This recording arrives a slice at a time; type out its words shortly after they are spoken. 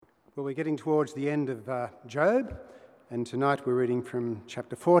Well, we're getting towards the end of Job, and tonight we're reading from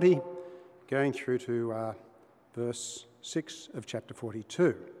chapter 40, going through to verse 6 of chapter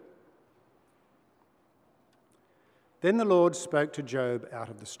 42. Then the Lord spoke to Job out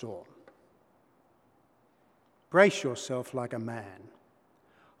of the storm. Brace yourself like a man.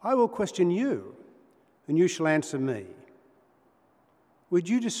 I will question you, and you shall answer me. Would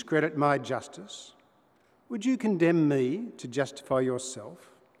you discredit my justice? Would you condemn me to justify yourself?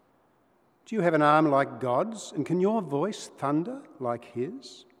 Do you have an arm like God's, and can your voice thunder like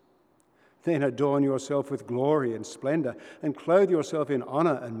his? Then adorn yourself with glory and splendour, and clothe yourself in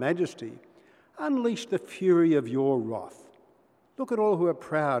honour and majesty. Unleash the fury of your wrath. Look at all who are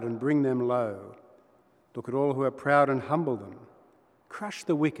proud and bring them low. Look at all who are proud and humble them. Crush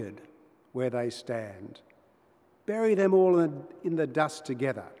the wicked where they stand. Bury them all in the dust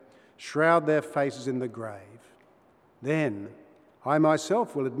together. Shroud their faces in the grave. Then I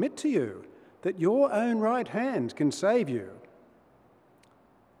myself will admit to you that your own right hand can save you.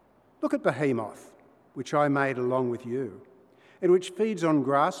 Look at Behemoth, which I made along with you, and which feeds on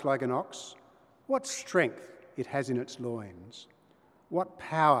grass like an ox. What strength it has in its loins. What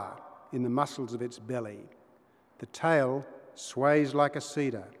power in the muscles of its belly. The tail sways like a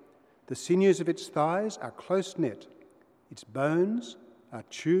cedar. The sinews of its thighs are close-knit. Its bones are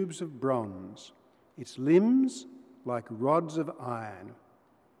tubes of bronze. Its limbs like rods of iron.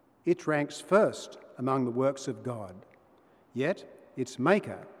 It ranks first among the works of God, yet its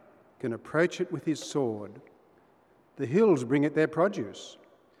maker can approach it with his sword. The hills bring it their produce,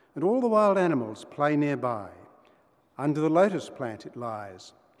 and all the wild animals play nearby. Under the lotus plant it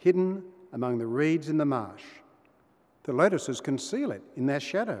lies, hidden among the reeds in the marsh. The lotuses conceal it in their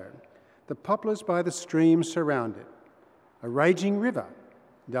shadow. The poplars by the stream surround it. A raging river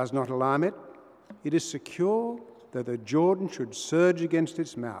does not alarm it. It is secure, though the Jordan should surge against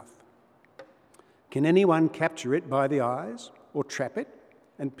its mouth. Can anyone capture it by the eyes, or trap it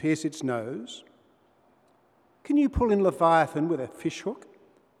and pierce its nose? Can you pull in Leviathan with a fishhook,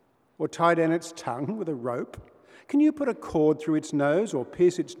 or tie down its tongue with a rope? Can you put a cord through its nose, or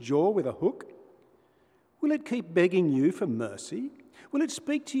pierce its jaw with a hook? Will it keep begging you for mercy? Will it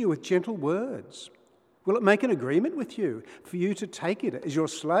speak to you with gentle words? Will it make an agreement with you for you to take it as your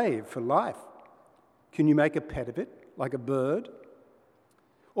slave for life? Can you make a pet of it, like a bird?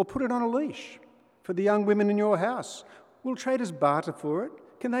 Or put it on a leash for the young women in your house? Will traders barter for it?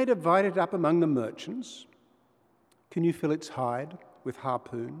 Can they divide it up among the merchants? Can you fill its hide with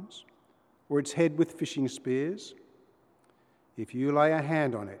harpoons, or its head with fishing spears? If you lay a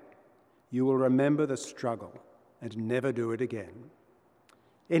hand on it, you will remember the struggle and never do it again.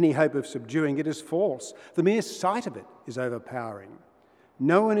 Any hope of subduing it is false. The mere sight of it is overpowering.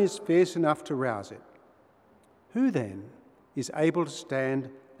 No one is fierce enough to rouse it. Who then is able to stand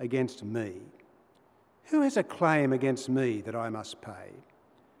against me? Who has a claim against me that I must pay?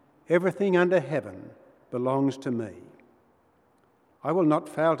 Everything under heaven belongs to me. I will not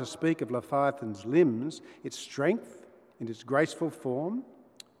fail to speak of Leviathan's limbs, its strength and its graceful form.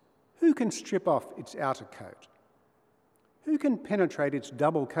 Who can strip off its outer coat? Who can penetrate its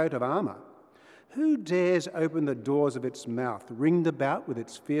double coat of armour? Who dares open the doors of its mouth, ringed about with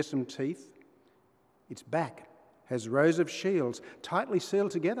its fearsome teeth? Its back has rows of shields tightly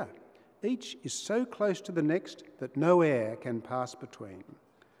sealed together. Each is so close to the next that no air can pass between.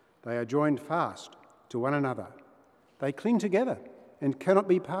 They are joined fast to one another. They cling together and cannot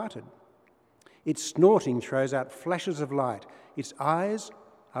be parted. Its snorting throws out flashes of light. Its eyes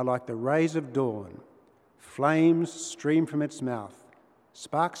are like the rays of dawn. Flames stream from its mouth.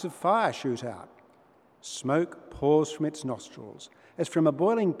 Sparks of fire shoot out. Smoke pours from its nostrils, as from a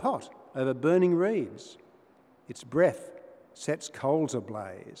boiling pot over burning reeds. Its breath sets coals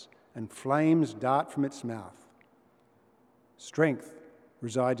ablaze, and flames dart from its mouth. Strength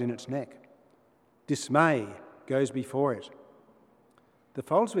resides in its neck. Dismay goes before it. The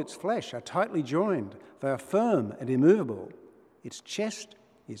folds of its flesh are tightly joined. They are firm and immovable. Its chest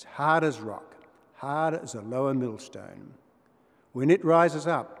is hard as rock, hard as a lower millstone. When it rises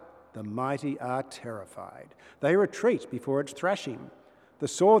up, the mighty are terrified. They retreat before its thrashing. The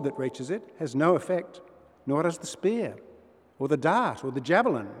sword that reaches it has no effect, nor does the spear, or the dart, or the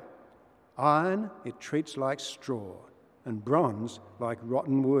javelin. Iron it treats like straw, and bronze like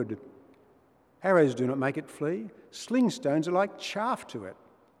rotten wood. Arrows do not make it flee. Sling stones are like chaff to it.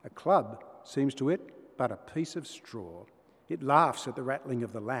 A club seems to it but a piece of straw. It laughs at the rattling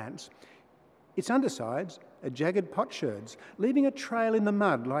of the lance. Its undersides are jagged potsherds, leaving a trail in the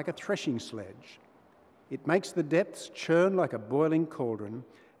mud like a threshing sledge. It makes the depths churn like a boiling cauldron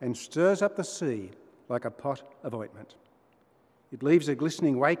and stirs up the sea like a pot of ointment. It leaves a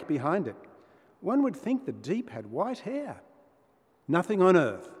glistening wake behind it. One would think the deep had white hair. Nothing on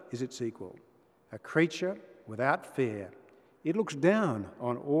earth is its equal. A creature without fear. It looks down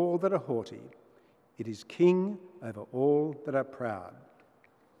on all that are haughty. It is king over all that are proud.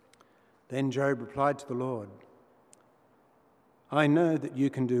 Then Job replied to the Lord, I know that you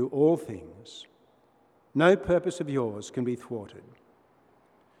can do all things. No purpose of yours can be thwarted.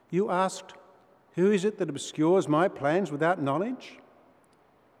 You asked, who is it that obscures my plans without knowledge?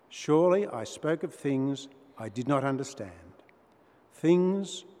 Surely I spoke of things I did not understand,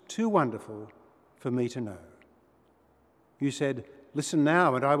 things too wonderful for me to know. You said, listen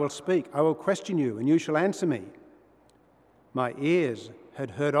now and I will speak. I will question you and you shall answer me. My ears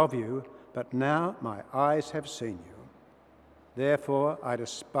had heard of you, but now my eyes have seen you. Therefore I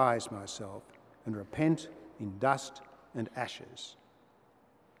despise myself and repent in dust and ashes.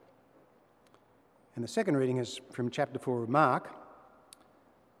 And the second reading is from chapter 4 of Mark.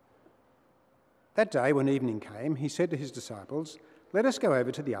 That day when evening came, he said to his disciples, let us go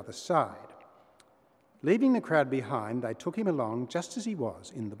over to the other side. Leaving the crowd behind, they took him along just as he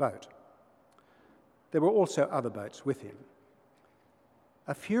was in the boat. There were also other boats with him.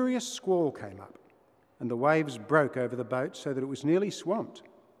 A furious squall came up, and the waves broke over the boat so that it was nearly swamped.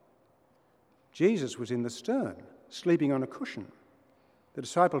 Jesus was in the stern, sleeping on a cushion. The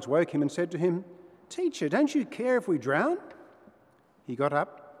disciples woke him and said to him, Teacher, don't you care if we drown? He got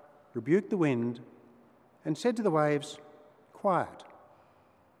up, rebuked the wind, and said to the waves, Quiet,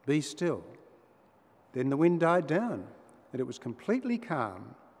 be still. Then the wind died down, and it was completely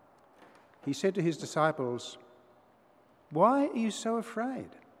calm. He said to his disciples, Why are you so afraid?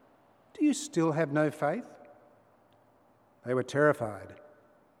 Do you still have no faith? They were terrified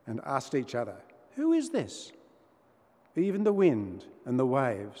and asked each other, Who is this? Even the wind and the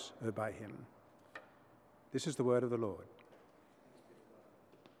waves obey him. This is the word of the Lord.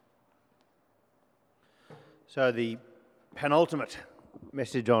 So the penultimate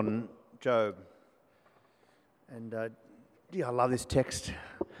message on Job. And I love this text.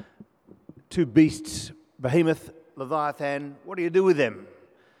 Two beasts, Behemoth, Leviathan, what do you do with them?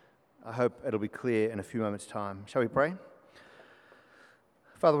 I hope it'll be clear in a few moments' time. Shall we pray?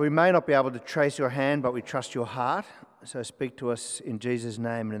 Father, we may not be able to trace your hand, but we trust your heart. So speak to us in Jesus'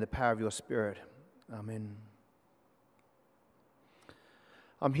 name and in the power of your Spirit. Amen.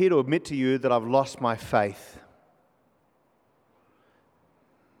 I'm here to admit to you that I've lost my faith,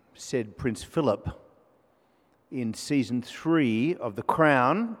 said Prince Philip in season 3 of The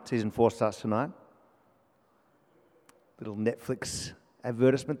Crown. Season 4 starts tonight. Little Netflix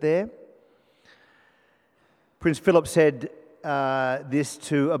advertisement there. Prince Philip said this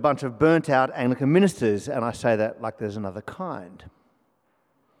to a bunch of burnt-out Anglican ministers, and I say that like there's another kind.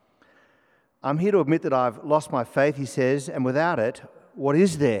 I'm here to admit that I've lost my faith, he says, and without it, what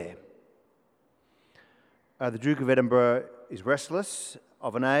is there? The Duke of Edinburgh is restless,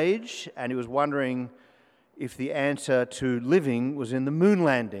 of an age, and he was wondering if the answer to living was in the moon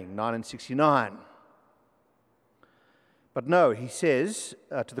landing, 1969. But no, he says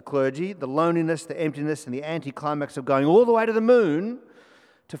to the clergy, the loneliness, the emptiness, and the anticlimax of going all the way to the moon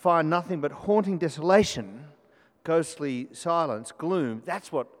to find nothing but haunting desolation, ghostly silence, gloom,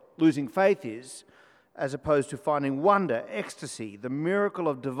 that's what losing faith is, as opposed to finding wonder, ecstasy, the miracle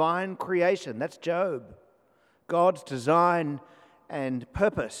of divine creation. That's Job. God's design and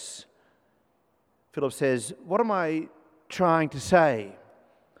purpose. Philip says, what am I trying to say?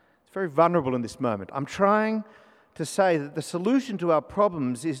 It's very vulnerable in this moment. I'm trying to say that the solution to our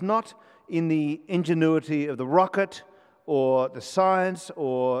problems is not in the ingenuity of the rocket or the science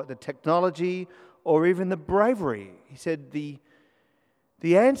or the technology or even the bravery. He said the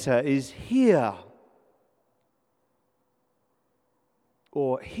answer is here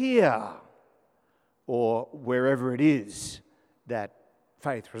or here or wherever it is that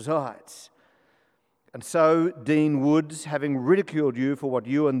faith resides. And so, Dean Woods, having ridiculed you for what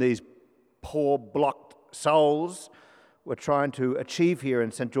you and these poor blocked souls were trying to achieve here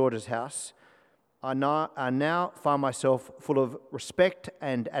in St. George's House, I now find myself full of respect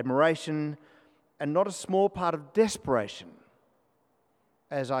and admiration and not a small part of desperation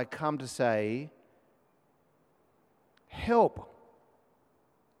as I come to say, help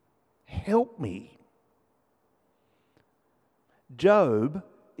me. Job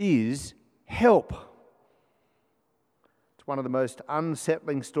is help. It's one of the most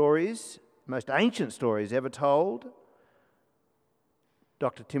unsettling stories, most ancient stories ever told.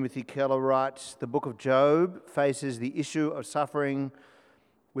 Dr. Timothy Keller writes, the book of Job faces the issue of suffering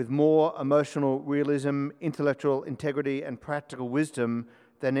with more emotional realism, intellectual integrity, and practical wisdom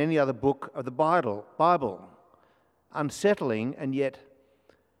than any other book of the Bible. unsettling, and yet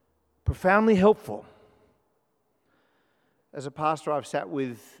profoundly helpful. As a pastor, I've sat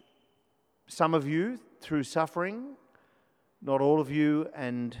with some of you through suffering, not all of you,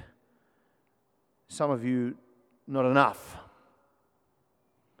 and some of you not enough.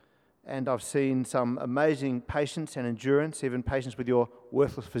 And I've seen some amazing patience and endurance, even patience with your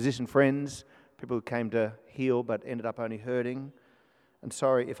worthless physician friends, people who came to heal but ended up only hurting. And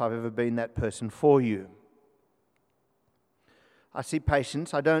sorry if I've ever been that person for you. I see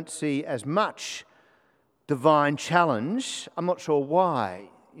patience. I don't see as much divine challenge. I'm not sure why.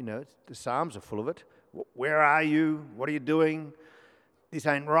 The Psalms are full of it. Where are you? What are you doing? This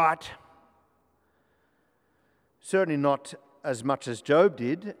ain't right. Certainly not as much as Job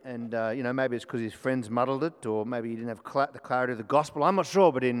did, and maybe it's because his friends muddled it, or maybe he didn't have the clarity of the gospel. I'm not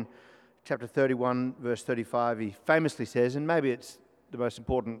sure, but in chapter 31, verse 35, he famously says, and maybe it's the most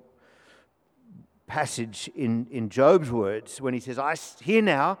important passage in Job's words, when he says, I here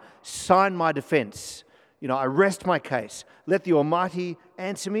now sign my defense. I rest my case. Let the Almighty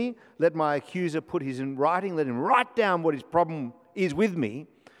answer me. Let my accuser put his in writing. Let him write down what his problem is with me,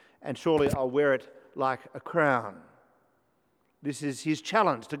 and surely I'll wear it like a crown. This is his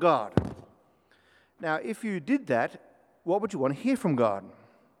challenge to God. Now, if you did that, what would you want to hear from God?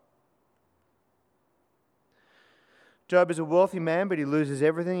 Job is a wealthy man, but he loses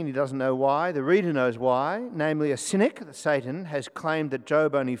everything and he doesn't know why. The reader knows why, namely a cynic, Satan, has claimed that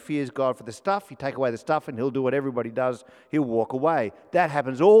Job only fears God for the stuff. You take away the stuff and he'll do what everybody does. He'll walk away. That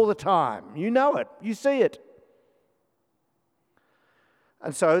happens all the time. You know it. You see it.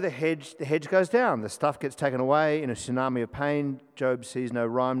 And so the hedge goes down. The stuff gets taken away in a tsunami of pain. Job sees no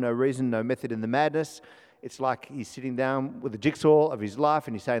rhyme, no reason, no method in the madness. It's like he's sitting down with a jigsaw of his life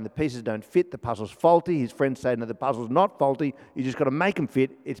and he's saying the pieces don't fit, the puzzle's faulty. His friends say, no, the puzzle's not faulty. You just got to make them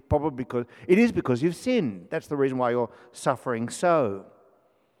fit. It is because you've sinned. That's the reason why you're suffering so.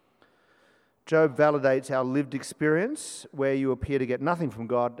 Job validates our lived experience where you appear to get nothing from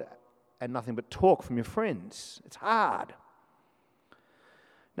God and nothing but talk from your friends. It's hard.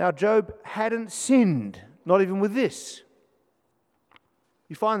 Now, Job hadn't sinned, not even with this.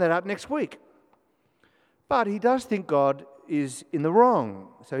 You find that out next week. But he does think God is in the wrong,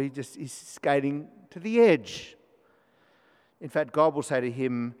 so he's skating to the edge. In fact, God will say to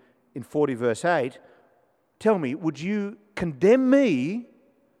him in 40 verse 8, tell me, would you condemn me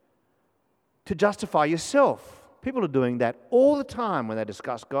to justify yourself? People are doing that all the time when they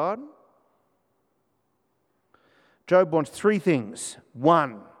discuss God. Job wants three things.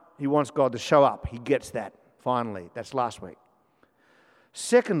 One, he wants God to show up. He gets that, finally. That's last week.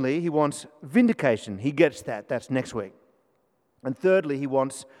 Secondly, he wants vindication. He gets that. That's next week. And thirdly, he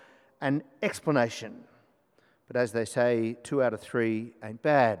wants an explanation. But as they say, 2 out of 3 ain't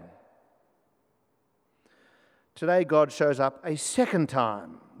bad. Today, God shows up a second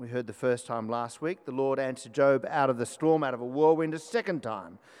time. We heard the first time last week. The Lord answered Job out of the storm, out of a whirlwind, a second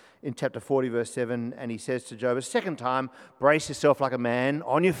time. In chapter 40, verse 7, and he says to Job a second time, brace yourself like a man,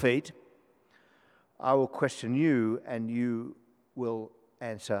 on your feet. I will question you, and you will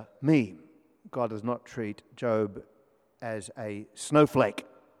answer me. God does not treat Job as a snowflake.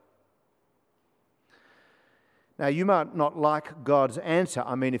 Now, you might not like God's answer.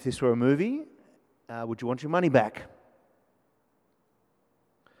 I mean, if this were a movie, would you want your money back?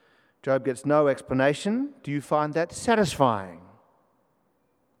 Job gets no explanation. Do you find that satisfying?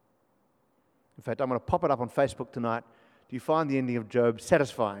 In fact, I'm going to pop it up on Facebook tonight. Do you find the ending of Job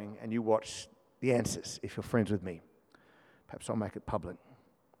satisfying? And you watch the answers if you're friends with me. Perhaps I'll make it public.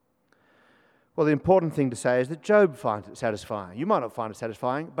 Well, the important thing to say is that Job finds it satisfying. You might not find it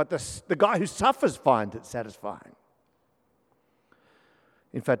satisfying, but the guy who suffers finds it satisfying.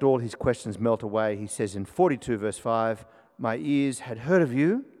 In fact, all his questions melt away. He says in 42 verse 5, my ears had heard of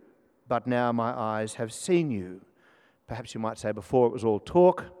you, but now my eyes have seen you. Perhaps you might say before it was all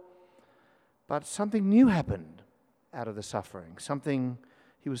talk, but something new happened out of the suffering.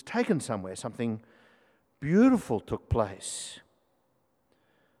 He was taken somewhere. Something beautiful took place.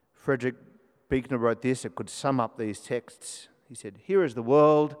 Frederick Buechner wrote this. It could sum up these texts. He said, here is the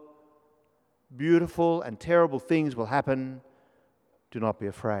world. Beautiful and terrible things will happen. Do not be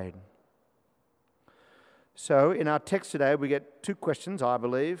afraid. So in our text today, we get two questions, I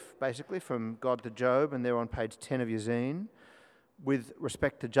believe, basically from God to Job, and they're on page 10 of your zine. With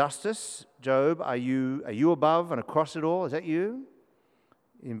respect to justice, Job, are you above and across it all? Is that you?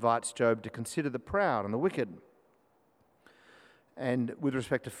 He invites Job to consider the proud and the wicked. And with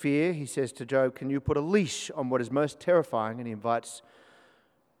respect to fear, he says to Job, can you put a leash on what is most terrifying? And he invites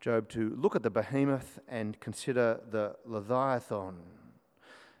Job to look at the behemoth and consider the Leviathan.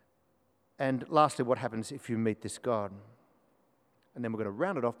 And lastly, what happens if you meet this God? And then we're going to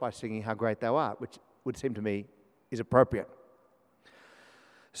round it off by singing How Great Thou Art, which would seem to me is appropriate.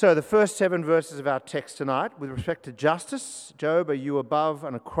 So the first 7 verses of our text tonight, with respect to justice, Job, are you above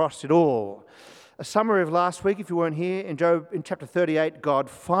and across it all? A summary of last week, if you weren't here, in Job, in chapter 38, God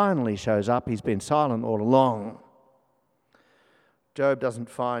finally shows up. He's been silent all along. Job doesn't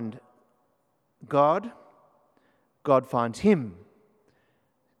find God, God finds him.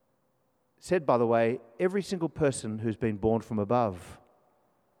 Said, by the way, every single person who's been born from above.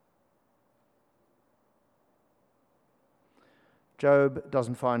 Job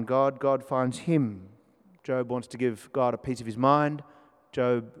doesn't find God, God finds him. Job wants to give God a piece of his mind.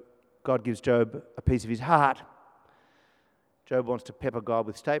 God gives Job a piece of his heart. Job wants to pepper God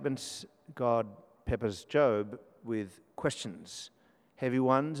with statements. God peppers Job with questions, heavy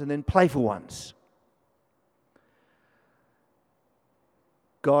ones and then playful ones.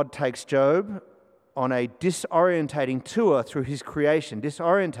 God takes Job on a disorientating tour through his creation,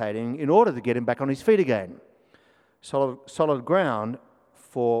 disorientating in order to get him back on his feet again. Solid ground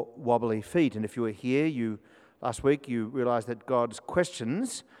for wobbly feet. And if you were here last week, you realised that God's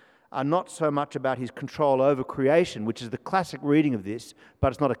questions are not so much about his control over creation, which is the classic reading of this,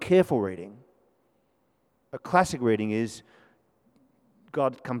 but it's not a careful reading. A classic reading is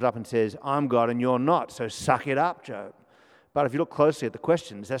God comes up and says, I'm God and you're not, so suck it up, Job. But if you look closely at the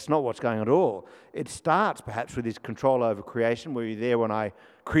questions, that's not what's going on at all. It starts perhaps with his control over creation. Were you there when I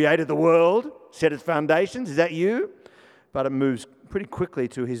created the world, set its foundations? Is that you? But it moves pretty quickly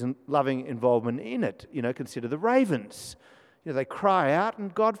to his loving involvement in it. Consider the ravens. They cry out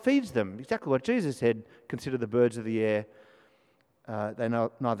and God feeds them. Exactly what Jesus said, consider the birds of the air. They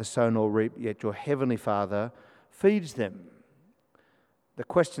neither sow nor reap, yet your heavenly Father feeds them. The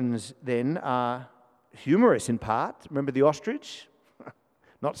questions then are humorous in part. Remember the ostrich?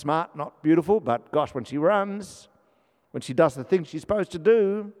 Not smart, not beautiful, but gosh, when she runs, when she does the things she's supposed to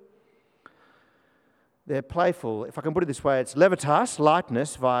do, they're playful. If I can put it this way, it's levitas,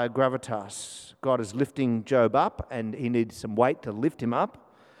 lightness, via gravitas. God is lifting Job up, and he needs some weight to lift him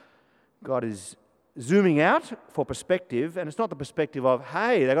up. God is zooming out for perspective, and it's not the perspective of,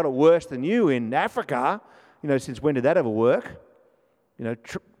 hey, they got it worse than you in Africa. Since when did that ever work?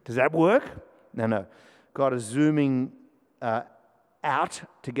 Does that work? No. God is zooming out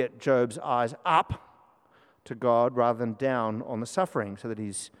to get Job's eyes up to God rather than down on the suffering, so that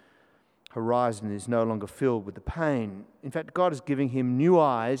his horizon is no longer filled with the pain. In fact, God is giving him new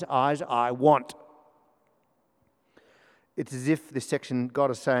eyes I want. It's as if this section, God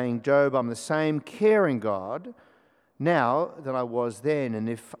is saying, Job, I'm the same caring God now than I was then, and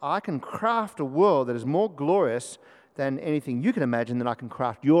if I can craft a world that is more glorious than anything you can imagine, then I can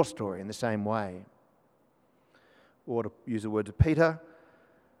craft your story in the same way. Or to use the words of Peter,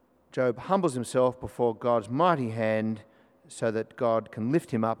 Job humbles himself before God's mighty hand so that God can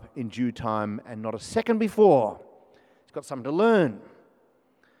lift him up in due time and not a second before. He's got something to learn.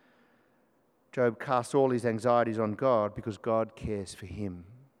 Job casts all his anxieties on God because God cares for him.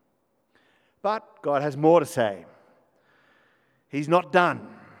 But God has more to say. He's not done.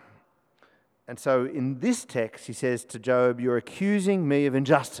 And so in this text, he says to Job, you're accusing me of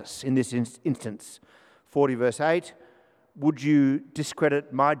injustice in this instance. 40 verse 8, would you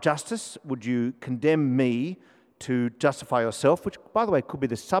discredit my justice? Would you condemn me to justify yourself? Which, by the way, could be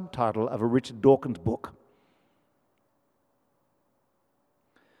the subtitle of a Richard Dawkins book.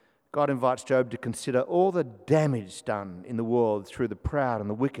 God invites Job to consider all the damage done in the world through the proud and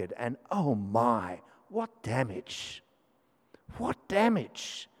the wicked. And oh my, what damage! What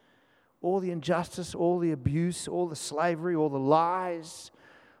damage! All the injustice, all the abuse, all the slavery, all the lies,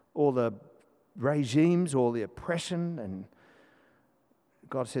 all the regimes, all the oppression. And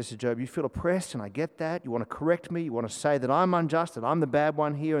God says to Job, you feel oppressed, and I get that. You want to correct me. You want to say that I'm unjust, that I'm the bad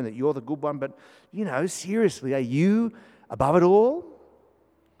one here, and that you're the good one. But, seriously, are you above it all?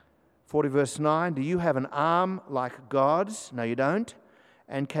 40 verse 9, do you have an arm like God's? No, you don't.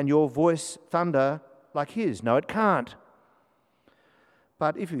 And can your voice thunder like his? No, it can't.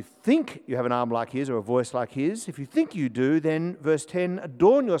 But if you think you have an arm like his or a voice like his, if you think you do, then, verse 10,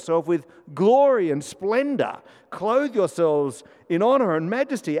 adorn yourself with glory and splendor. Clothe yourselves in honor and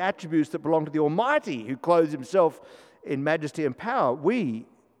majesty, attributes that belong to the Almighty, who clothes himself in majesty and power. We,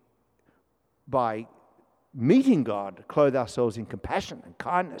 by meeting God, clothe ourselves in compassion and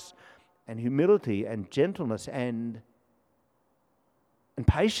kindness and humility and gentleness and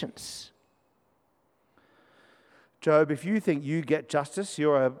patience. Job, if you think you get justice,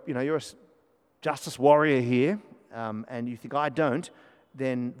 you're a justice warrior here, and you think I don't,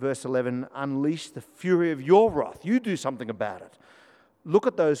 then verse 11, unleash the fury of your wrath. You do something about it. Look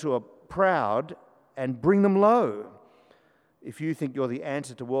at those who are proud and bring them low. If you think you're the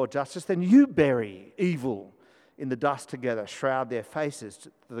answer to world justice, then you bury evil in the dust together, shroud their faces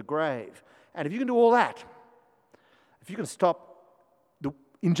to the grave. And if you can do all that, if you can stop the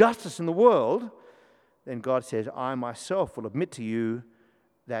injustice in the world, then God says, I myself will admit to you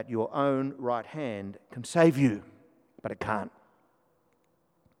that your own right hand can save you, but it can't.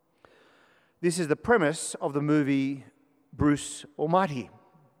 This is the premise of the movie Bruce Almighty.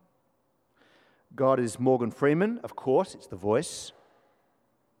 God is Morgan Freeman, of course, it's the voice.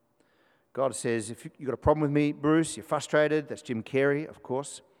 God says, if you've got a problem with me, Bruce, you're frustrated, that's Jim Carrey, of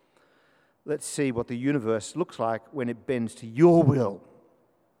course. Let's see what the universe looks like when it bends to your will,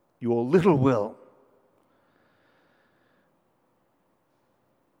 your little will.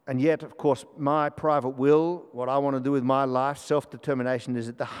 And yet, of course, my private will, what I want to do with my life, self-determination, is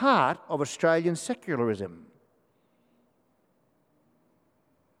at the heart of Australian secularism.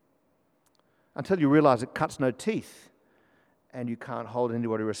 Until you realise it cuts no teeth and you can't hold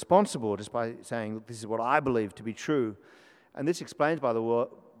anybody responsible just by saying, look, this is what I believe to be true. And this explains, by the way,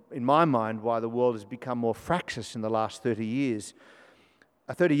 in my mind, why the world has become more fractious in the last 30 years.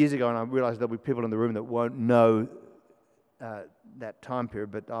 30 years ago, and I realise there'll be people in the room that won't know that time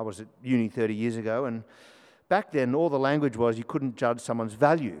period, but I was at uni 30 years ago, and back then all the language was you couldn't judge someone's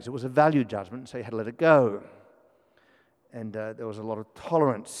values. It was a value judgment, so you had to let it go. And there was a lot of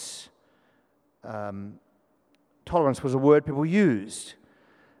tolerance. Tolerance was a word people used.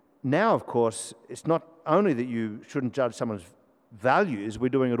 Now, of course, it's not only that you shouldn't judge someone's values, we're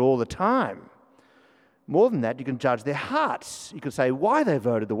doing it all the time. More than that, you can judge their hearts. You can say why they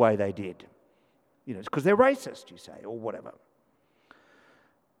voted the way they did. You know, it's because they're racist, you say, or whatever.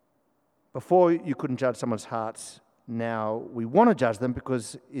 Before, you couldn't judge someone's hearts. Now we want to judge them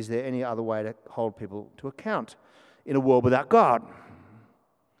because is there any other way to hold people to account in a world without God?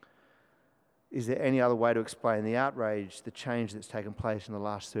 Is there any other way to explain the outrage, the change that's taken place in the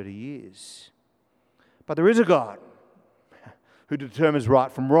last 30 years? But there is a God who determines right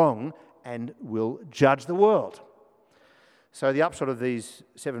from wrong and will judge the world. So the upshot of these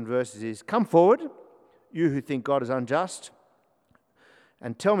 7 verses is, come forward, you who think God is unjust,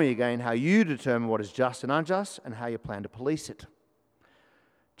 and tell me again how you determine what is just and unjust and how you plan to police it.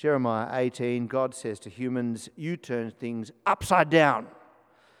 Jeremiah 18, God says to humans, you turn things upside down,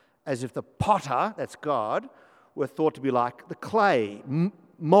 as if the potter, that's God, were thought to be like the clay,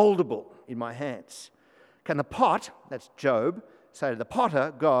 mouldable in my hands. Can the pot, that's Job, say to the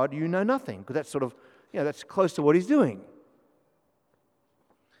potter, God, you know nothing? Because that's sort of, that's close to what he's doing.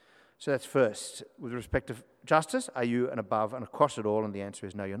 So that's first. With respect to justice, are you an above and across it all? And the answer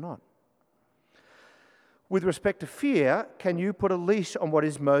is no, you're not. With respect to fear, can you put a leash on what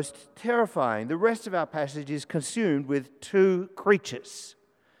is most terrifying? The rest of our passage is consumed with 2 creatures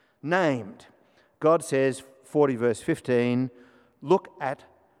named. God says, 40 verse 15, look at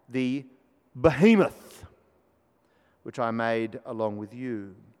the behemoth, which I made along with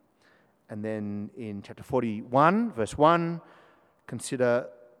you. And then in chapter 41, verse 1, consider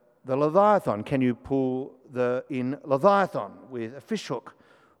the Leviathan. Can you pull in Leviathan with a fishhook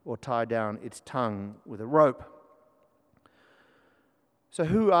or tie down its tongue with a rope? So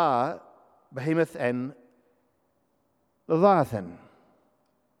who are Behemoth and Leviathan?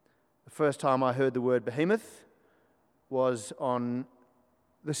 The first time I heard the word behemoth was on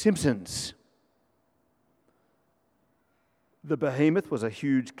The Simpsons. The behemoth was a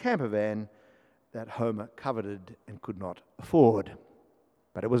huge camper van that Homer coveted and could not afford.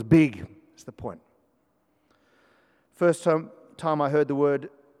 But it was big, that's the point. First time I heard the word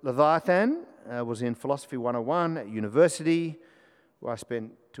Leviathan was in Philosophy 101 at university, where I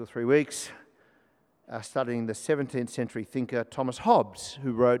spent 2 or 3 weeks studying the 17th century thinker Thomas Hobbes,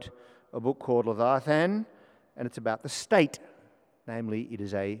 who wrote a book called Leviathan, and it's about the state, namely it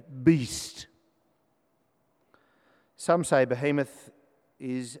is a beast. Some say behemoth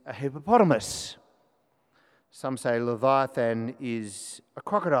is a hippopotamus. Some say Leviathan is a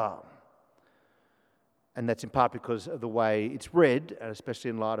crocodile. And that's in part because of the way it's read, and especially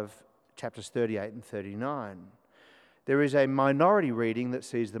in light of chapters 38 and 39. There is a minority reading that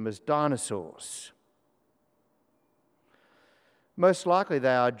sees them as dinosaurs. Most likely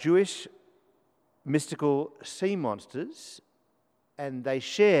they are Jewish mystical sea monsters, and they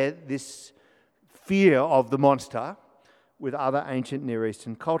share this fear of the monster with other ancient Near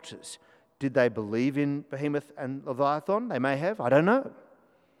Eastern cultures. Did they believe in Behemoth and Leviathan? They may have, I don't know.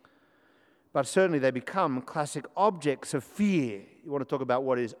 But certainly they become classic objects of fear. You want to talk about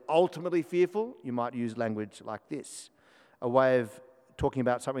what is ultimately fearful? You might use language like this, a way of talking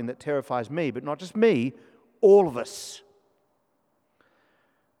about something that terrifies me, but not just me, all of us.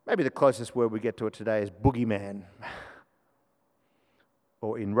 Maybe the closest word we get to it today is boogeyman.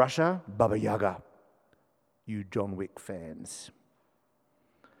 Or in Russia, Baba Yaga. You John Wick fans.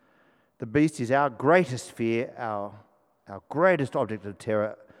 The beast is our greatest fear, our greatest object of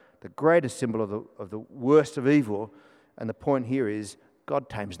terror, the greatest symbol of the worst of evil. And the point here is God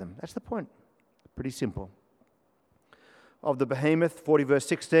tames them. That's the point. Pretty simple. Of the behemoth, 40 verse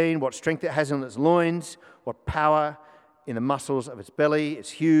 16, what strength it has in its loins, what power in the muscles of its belly.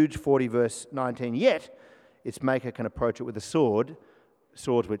 It's huge, 40 verse 19. Yet its maker can approach it with a sword,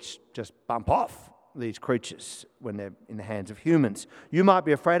 swords which just bump off these creatures when they're in the hands of humans. You might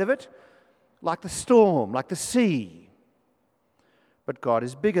be afraid of it, like the storm, like the sea. But God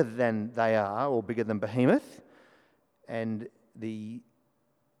is bigger than they are, or bigger than behemoth. And the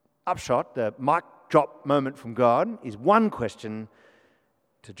upshot, the mic drop moment from God, is one question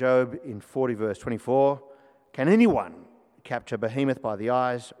to Job in 40 verse 24. Can anyone capture behemoth by the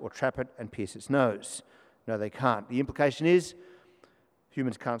eyes or trap it and pierce its nose? No, they can't. The implication is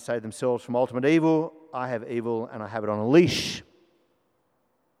humans can't save themselves from ultimate evil. I have evil and I have it on a leash.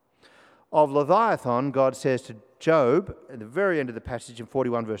 Of Leviathan, God says to Job, at the very end of the passage in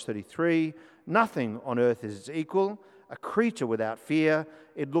 41 verse 33, nothing on earth is its equal, a creature without fear.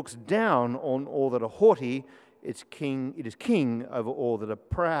 It looks down on all that are haughty. It is king over all that are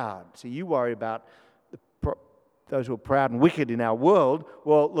proud. So you worry about those who are proud and wicked in our world.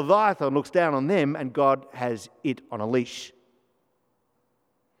 Well, Leviathan looks down on them and God has it on a leash.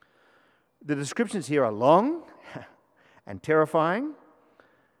 The descriptions here are long and terrifying.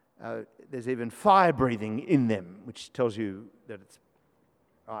 There's even fire breathing in them, which tells you that it's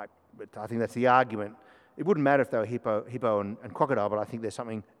right. But I think that's the argument. It wouldn't matter if they were hippo and crocodile, but I think there's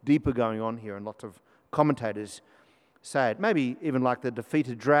something deeper going on here, and lots of commentators say it. Maybe even like the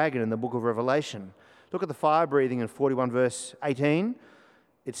defeated dragon in the book of Revelation. Look at the fire breathing in 41 verse 18.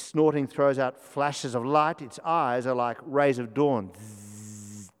 Its snorting throws out flashes of light. Its eyes are like rays of dawn.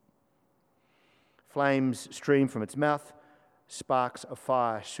 Flames stream from its mouth. Sparks of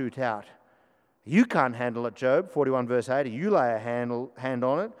fire shoot out. You can't handle it, Job, 41 verse 80. You lay a hand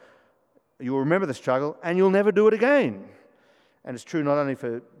on it, you'll remember the struggle, and you'll never do it again. And it's true not only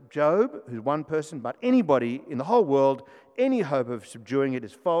for Job, who's one person, but anybody in the whole world. Any hope of subduing it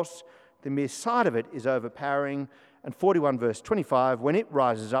is false. The mere sight of it is overpowering. And 41 verse 25, when it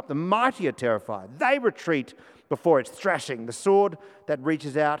rises up, the mighty are terrified. They retreat before its thrashing. The sword that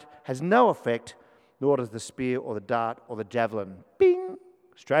reaches out has no effect, nor does the spear or the dart or the javelin. Bing!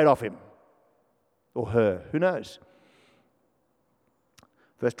 Straight off him. Or her. Who knows?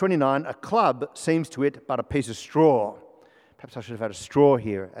 Verse 29, a club seems to it but a piece of straw. Perhaps I should have had a straw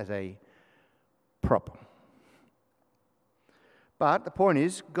here as a prop. But the point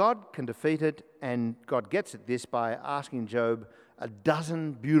is, God can defeat it, and God gets at this by asking Job a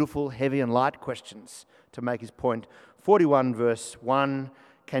dozen beautiful, heavy and light questions to make his point. 41 verse 1,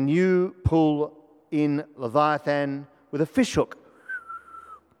 can you pull in Leviathan with a fishhook?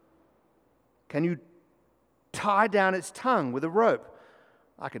 Can you tie down its tongue with a rope?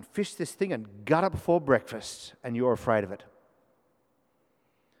 I can fish this thing and gut it before breakfast, and you're afraid of it.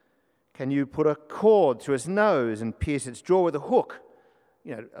 Can you put a cord through its nose and pierce its jaw with a hook?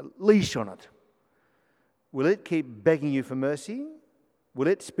 A leash on it. Will it keep begging you for mercy? Will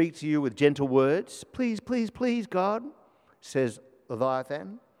it speak to you with gentle words? Please, please, please, God, says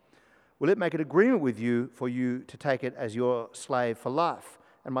Leviathan. Will it make an agreement with you for you to take it as your slave for life?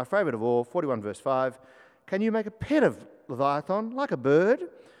 And my favourite of all, 41 verse 5, can you make a pet of Leviathan like a bird,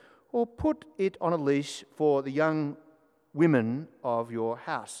 or put it on a leash for the young women of your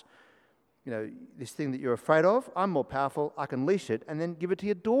house? This thing that you're afraid of, I'm more powerful, I can leash it and then give it to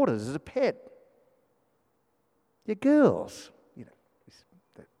your daughters as a pet. Your girls.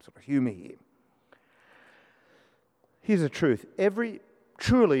 That sort of humour here. Here's the truth. Every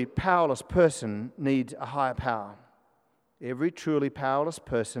truly powerless person needs a higher power. Every truly powerless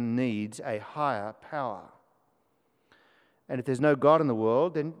person needs a higher power. And if there's no God in the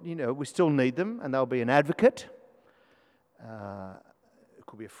world, then, we still need them, and they'll be an advocate. It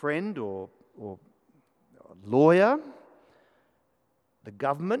could be a friend or a lawyer, the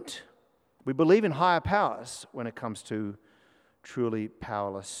government. We believe in higher powers when it comes to truly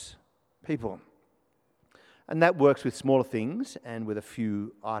powerless people. And that works with smaller things and with a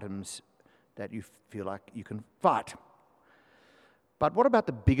few items that you feel like you can fight. But what about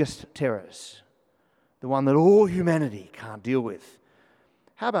the biggest terrors? The one that all humanity can't deal with?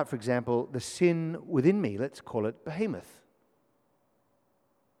 How about, for example, the sin within me? Let's call it behemoth.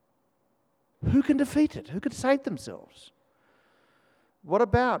 Who can defeat it? Who can save themselves? What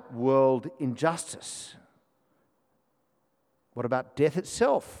about world injustice? What about death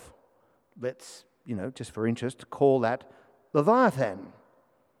itself? Let's, just for interest, call that Leviathan.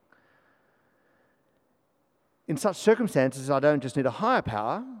 In such circumstances, I don't just need a higher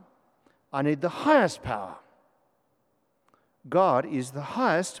power, I need the highest power. God is the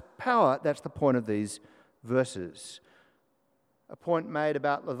highest power. That's the point of these verses. A point made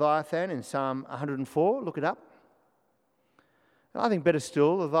about Leviathan in Psalm 104, look it up. And I think better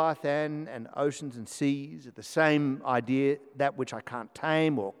still, Leviathan and oceans and seas are the same idea, that which I can't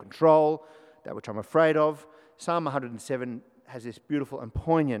tame or control, that which I'm afraid of. Psalm 107 has this beautiful and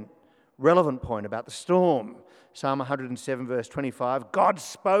poignant, relevant point about the storm. Psalm 107 verse 25, God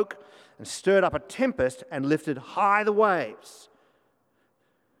spoke and stirred up a tempest and lifted high the waves.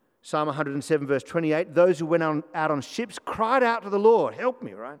 Psalm 107 verse 28, those who went out on ships cried out to the Lord, help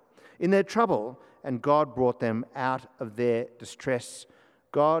me, right? In their trouble, and God brought them out of their distress.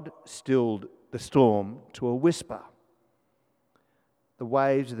 God stilled the storm to a whisper. The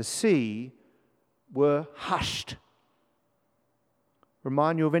waves of the sea were hushed.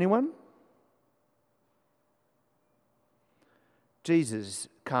 Remind you of anyone? Jesus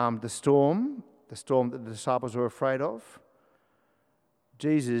calmed the storm that the disciples were afraid of.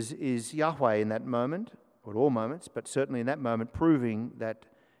 Jesus is Yahweh in that moment, or at all moments, but certainly in that moment, proving that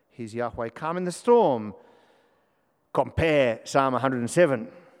he's Yahweh calming the storm. Compare Psalm 107.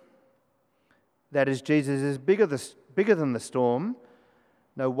 That is, Jesus is bigger than the storm.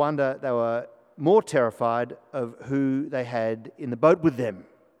 No wonder they were more terrified of who they had in the boat with them,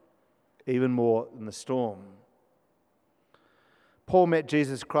 even more than the storm. Paul met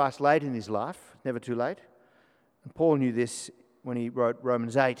Jesus Christ late in his life, never too late. And Paul knew this when he wrote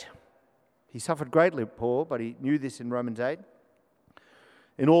Romans 8. He suffered greatly, Paul, but he knew this in Romans 8.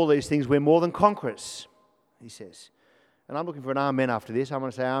 In all these things, we're more than conquerors, he says. And I'm looking for an amen after this. I'm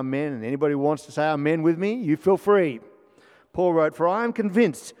going to say amen, and anybody who wants to say amen with me, you feel free. Paul wrote, for I am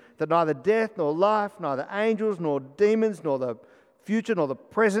convinced that neither death nor life, neither angels nor demons, nor the future nor the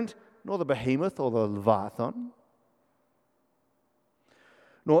present, nor the behemoth or the Leviathan,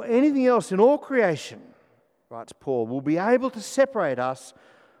 nor anything else in all creation, writes Paul, will be able to separate us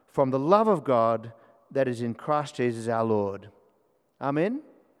from the love of God that is in Christ Jesus our Lord. Amen?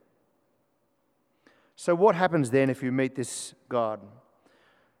 So what happens then if you meet this God?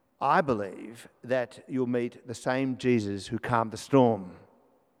 I believe that you'll meet the same Jesus who calmed the storm.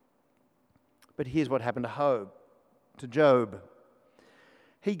 But here's what happened to Job.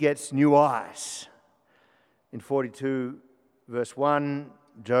 He gets new eyes. In 42 verse 1,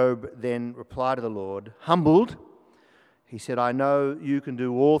 Job then replied to the Lord, humbled. He said, I know you can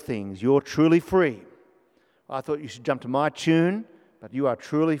do all things. You're truly free. I thought you should jump to my tune, but you are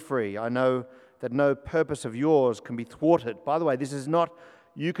truly free. I know that no purpose of yours can be thwarted. By the way, this is not,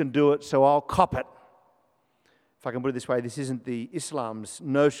 you can do it, so I'll cop it. If I can put it this way, this isn't the Islam's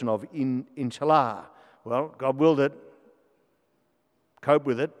notion of inshallah. Well, God willed it. Cope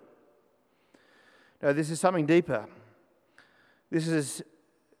with it. No, this is something deeper. This is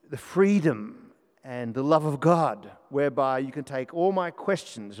the freedom and the love of God, whereby you can take all my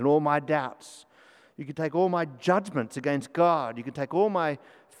questions and all my doubts. You can take all my judgments against God. You can take all my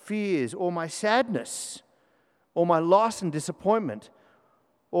fears, all my sadness, all my loss and disappointment,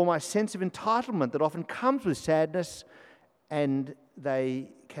 all my sense of entitlement that often comes with sadness, and they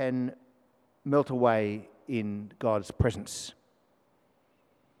can melt away in God's presence.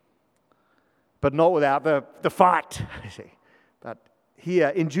 But not without the fight, you see. But here,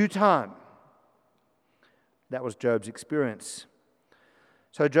 in due time, that was Job's experience.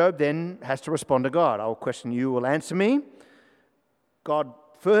 So Job then has to respond to God. I will question you, will answer me. God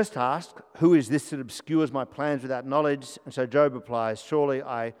first asked, who is this that obscures my plans without knowledge? And so Job replies, surely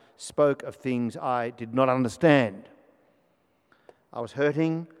I spoke of things I did not understand. I was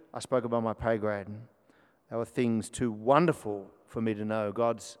hurting, I spoke about my pay grade. They were things too wonderful for me to know.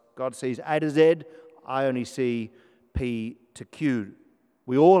 God sees A to Z, I only see P to Q.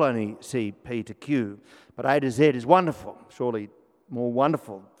 We all only see P to Q, but A to Z is wonderful, surely more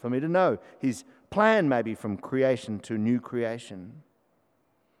wonderful for me to know. His plan maybe from creation to new creation.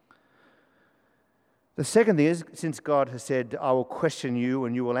 The second thing is, since God has said, I will question you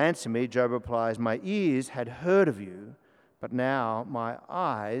and you will answer me, Job replies, my ears had heard of you, but now my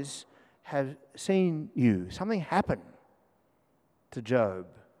eyes have seen you. Something happened to Job.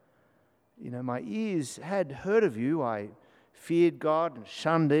 My ears had heard of you. I feared God and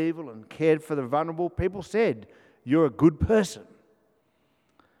shunned evil and cared for the vulnerable. People said, you're a good person.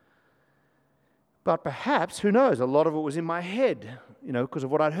 But perhaps, who knows, a lot of it was in my head, because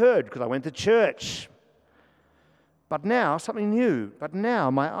of what I'd heard, because I went to church. But now, something new. But now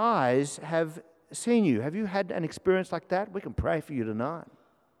my eyes have seen you? Have you had an experience like that? We can pray for you tonight.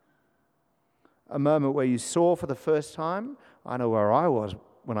 A moment where you saw for the first time. I know where I was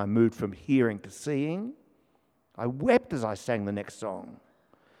when I moved from hearing to seeing. I wept as I sang the next song.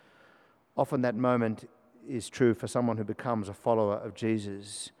 Often that moment is true for someone who becomes a follower of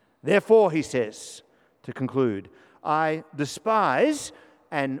Jesus. Therefore, he says, to conclude, I despise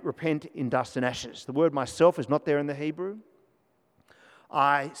and repent in dust and ashes. The word myself is not there in the Hebrew.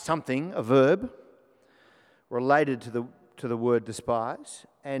 I, something, a verb, related to the word despise,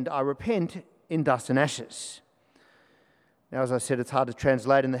 and I repent in dust and ashes. Now, as I said, it's hard to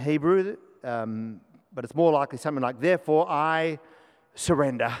translate in the Hebrew, but it's more likely something like, therefore I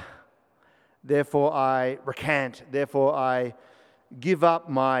surrender, therefore I recant, therefore I give up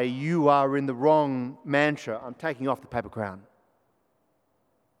my you are in the wrong mantra. I'm taking off the paper crown.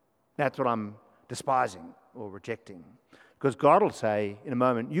 That's what I'm despising or rejecting. Because God will say in a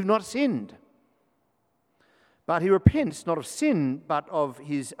moment, you've not sinned. But he repents not of sin, but of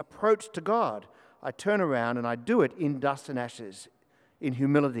his approach to God. I turn around and I do it in dust and ashes, in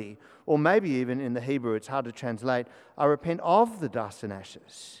humility. Or maybe even in the Hebrew, it's hard to translate, I repent of the dust and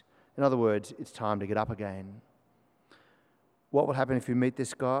ashes. In other words, it's time to get up again. What will happen if you meet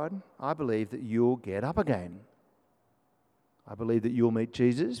this God? I believe that you'll get up again. I believe that you'll meet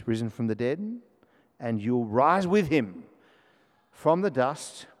Jesus, risen from the dead, and you'll rise with him from the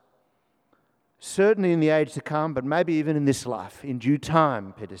dust, certainly in the age to come, but maybe even in this life, in due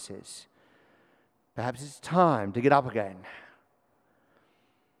time, Peter says. Perhaps it's time to get up again.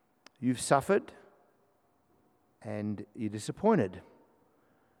 You've suffered and you're disappointed.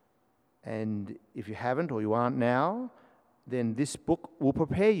 And if you haven't or you aren't now, then this book will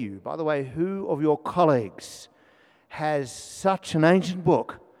prepare you. By the way, who of your colleagues has such an ancient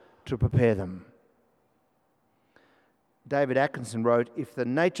book to prepare them? David Atkinson wrote, if the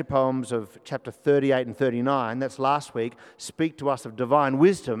nature poems of chapter 38 and 39, that's last week, speak to us of divine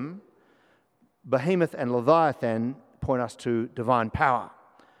wisdom, Behemoth and Leviathan point us to divine power.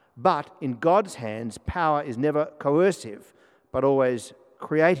 But in God's hands, power is never coercive, but always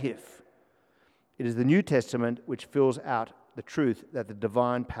creative. It is the New Testament which fills out the truth that the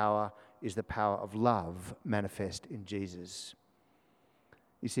divine power is the power of love manifest in Jesus.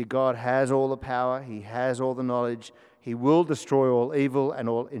 You see, God has all the power. He has all the knowledge. He will destroy all evil and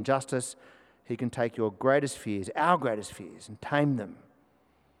all injustice. He can take your greatest fears, our greatest fears, and tame them,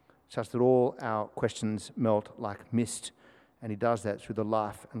 such that all our questions melt like mist. And he does that through the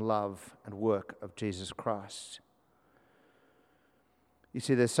life and love and work of Jesus Christ. You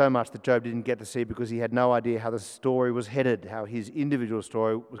see, there's so much that Job didn't get to see because he had no idea how the story was headed, how his individual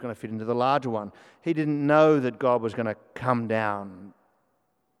story was going to fit into the larger one. He didn't know that God was going to come down,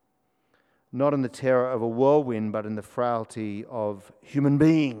 not in the terror of a whirlwind, but in the frailty of human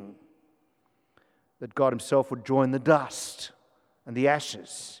being, that God himself would join the dust and the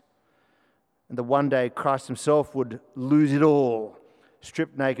ashes, and that one day Christ himself would lose it all,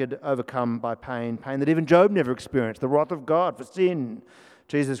 stripped naked, overcome by pain that even Job never experienced, the wrath of God for sin.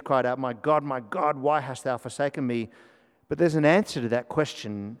 Jesus cried out, my God, why hast thou forsaken me? But there's an answer to that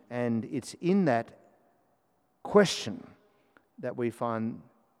question, and it's in that question that we find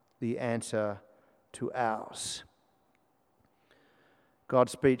the answer to ours.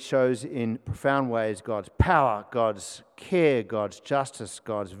 God's speech shows in profound ways God's power, God's care, God's justice,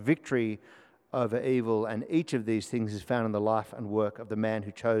 God's victory over evil, and each of these things is found in the life and work of the man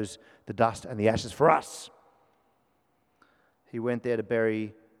who chose the dust and the ashes for us. He went there to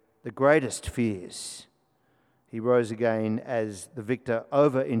bury the greatest fears. He rose again as the victor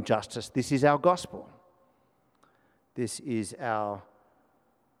over injustice. This is our gospel. This is our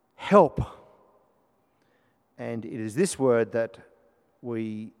help. And it is this word that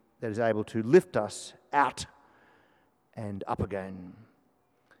is able to lift us out and up again.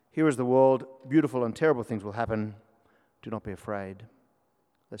 Here is the world. Beautiful and terrible things will happen. Do not be afraid.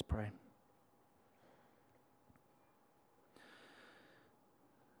 Let's pray.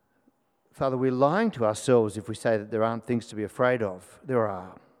 Father, we're lying to ourselves if we say that there aren't things to be afraid of. There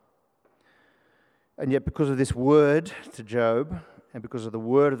are. And yet, because of this word to Job, and because of the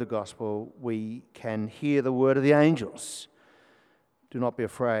word of the gospel, we can hear the word of the angels. Do not be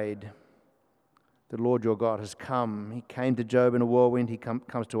afraid. The Lord your God has come. He came to Job in a whirlwind. He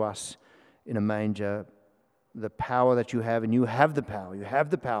comes to us in a manger. The power that you have, and you have the power. You have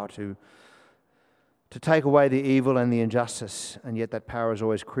the power to take away the evil and the injustice. And yet that power is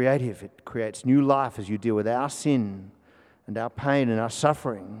always creative. It creates new life as you deal with our sin and our pain and our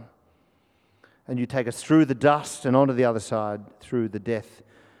suffering. And you take us through the dust and onto the other side, through death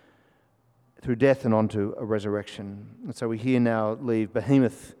and onto a resurrection. And so we here now leave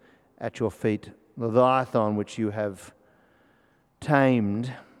Behemoth at your feet, Leviathan, which you have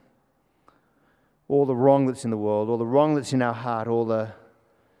tamed, all the wrong that's in the world, all the wrong that's in our heart, all the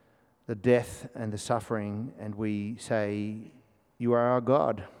death and the suffering, and we say, you are our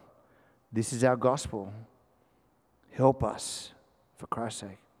God. This is our gospel. Help us, for Christ's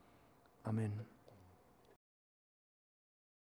sake. Amen.